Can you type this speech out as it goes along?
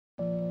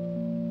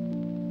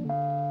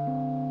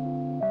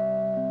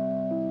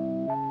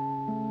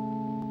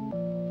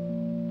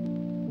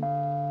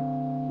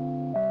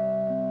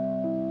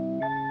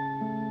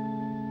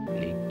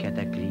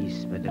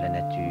cataclysmes de la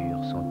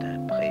nature sont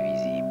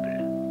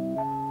imprévisibles.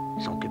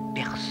 Sans que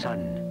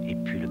personne ait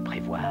pu le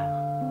prévoir,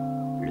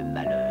 le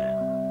malheur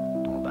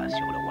tomba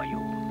sur le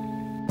royaume.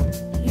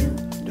 You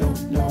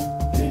don't know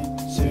this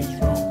is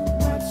wrong.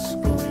 What's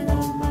going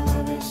on? My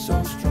love is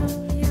so strong.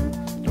 You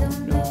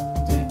don't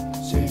know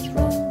this is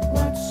wrong.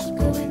 What's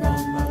going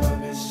on? My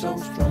love is so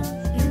strong.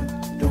 You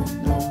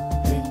don't know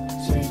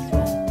this is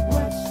wrong.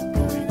 What's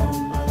going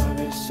on? My love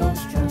is so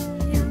strong.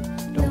 You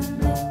don't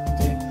know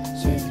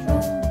this is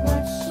wrong.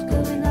 What's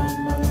going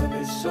on? My love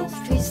is so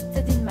strong.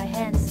 Twisted in my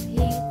hands,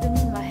 hidden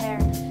in my hair.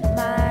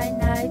 My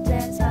night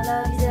dance, my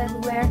love is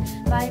everywhere.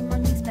 My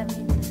mornings spent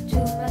in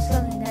too much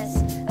loneliness.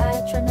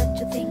 I try not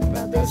to think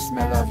about the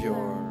smell of your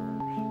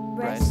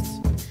breasts.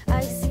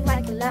 I sing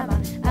like a llama,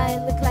 I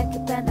look like a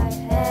panda. I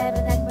have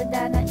a neck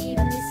bandana,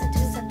 even listen to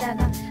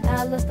Santana.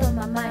 I lost all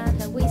my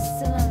mind, I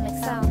whistle and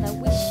make sound. I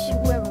wish you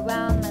were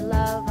around, my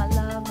love, my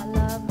love, my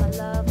love, my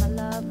love, my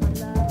love, my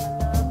love, my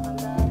love, my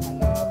love, my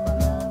love,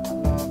 my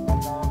love, my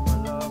love, my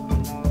love, my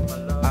love, my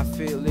love. I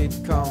feel it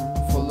come,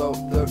 follow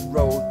the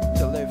road,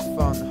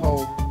 telephone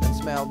hope and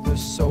smell the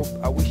soap.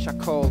 I wish I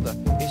called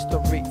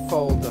history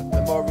folder,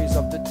 memories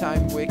of the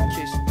time we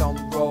kissed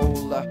on roll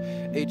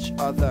each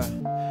other.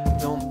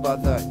 Don't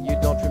bother, you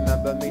don't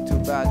remember me too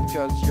bad,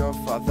 cause your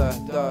father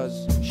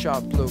does.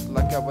 Sharp look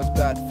like I was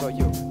bad for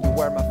you. You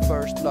were my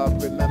first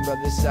love, remember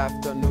this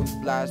afternoon.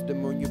 Blast the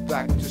moon, you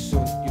back too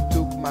soon. You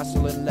took my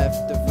soul and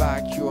left the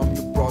vacuum.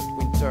 You brought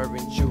winter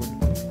in June.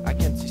 I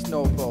can see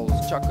snowballs,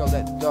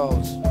 chocolate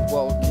dolls.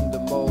 Walk in the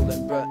mall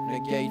and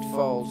renegade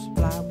falls.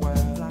 Flower,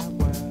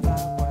 flower,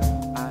 flower,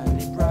 I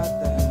need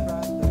brother,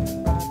 brother,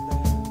 brother.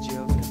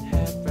 Chills can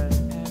happen,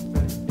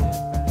 happen,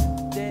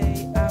 happen.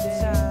 Day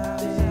outside,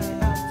 day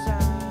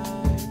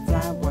outside.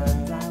 Flower,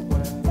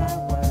 flower,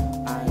 flower,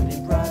 I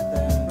need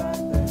brother,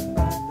 brother,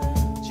 brother.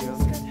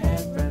 Chills can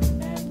happen,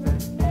 happen,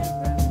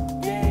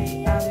 happen.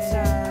 Day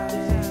outside,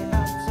 day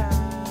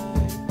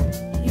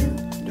outside. You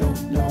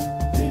don't know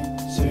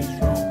this is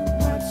wrong.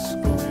 What's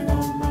going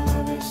on? My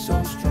love is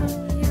so strong.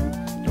 You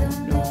don't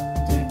know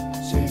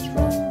this is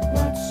wrong.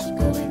 What's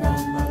going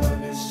on? My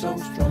love is so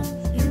strong.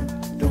 You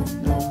don't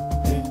know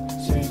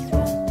this is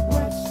wrong.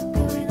 What's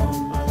going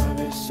on? My love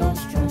is so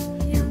strong.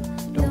 You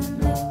don't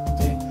know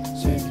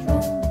this is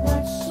wrong.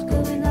 What's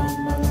going on?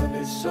 My love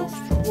is so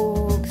strong.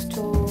 Walks,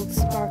 talks,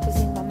 sparkles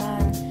in my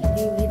mind.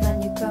 You leave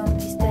and you come,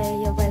 you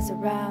stay always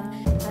around.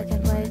 I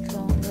can wait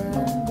longer.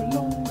 Longer,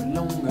 longer,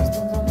 longer.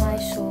 Stones on my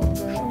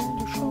shoulder.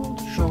 Shoulder,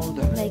 shoulder,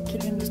 shoulder.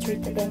 Naked in the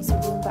street, I dance a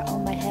Roomba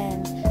on my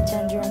hand.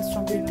 Tender and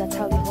strong beat, that's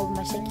how you hold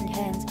my shaking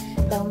hands.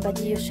 Down by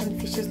the ocean,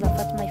 fishes laugh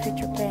at my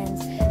future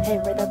plans. Hey,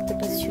 red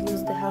octopus, you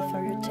lose the half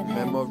of your 10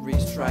 hands. Memory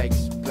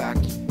strikes back.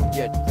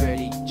 Get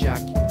ready,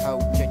 Jack. How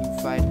can you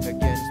fight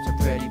against a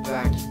ready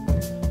back?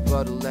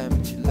 Bottle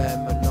empty,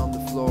 lemon on the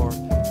floor.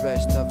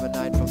 Rest of a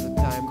night from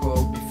the time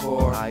called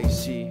before. I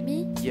see.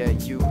 Me? Yeah,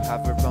 you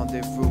have a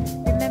rendezvous.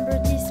 Remember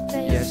this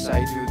place? Yes,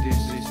 I do,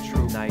 this is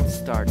true. Night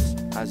starts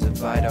as a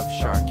bite of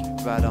shark.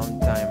 Right on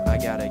time, I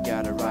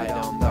gotta ride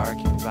on dark.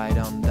 Right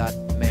on that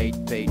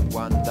maid paid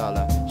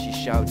 $1. She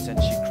shouts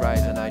and she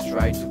cries and I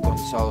try to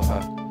console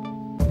her.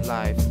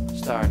 Life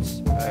starts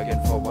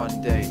again for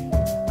one day.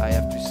 I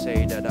have to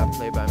say that I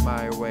play by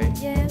my way.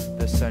 Yeah.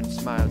 The sun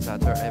smiles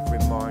at her every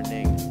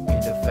morning. In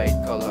the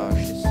fade color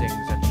she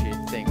sings and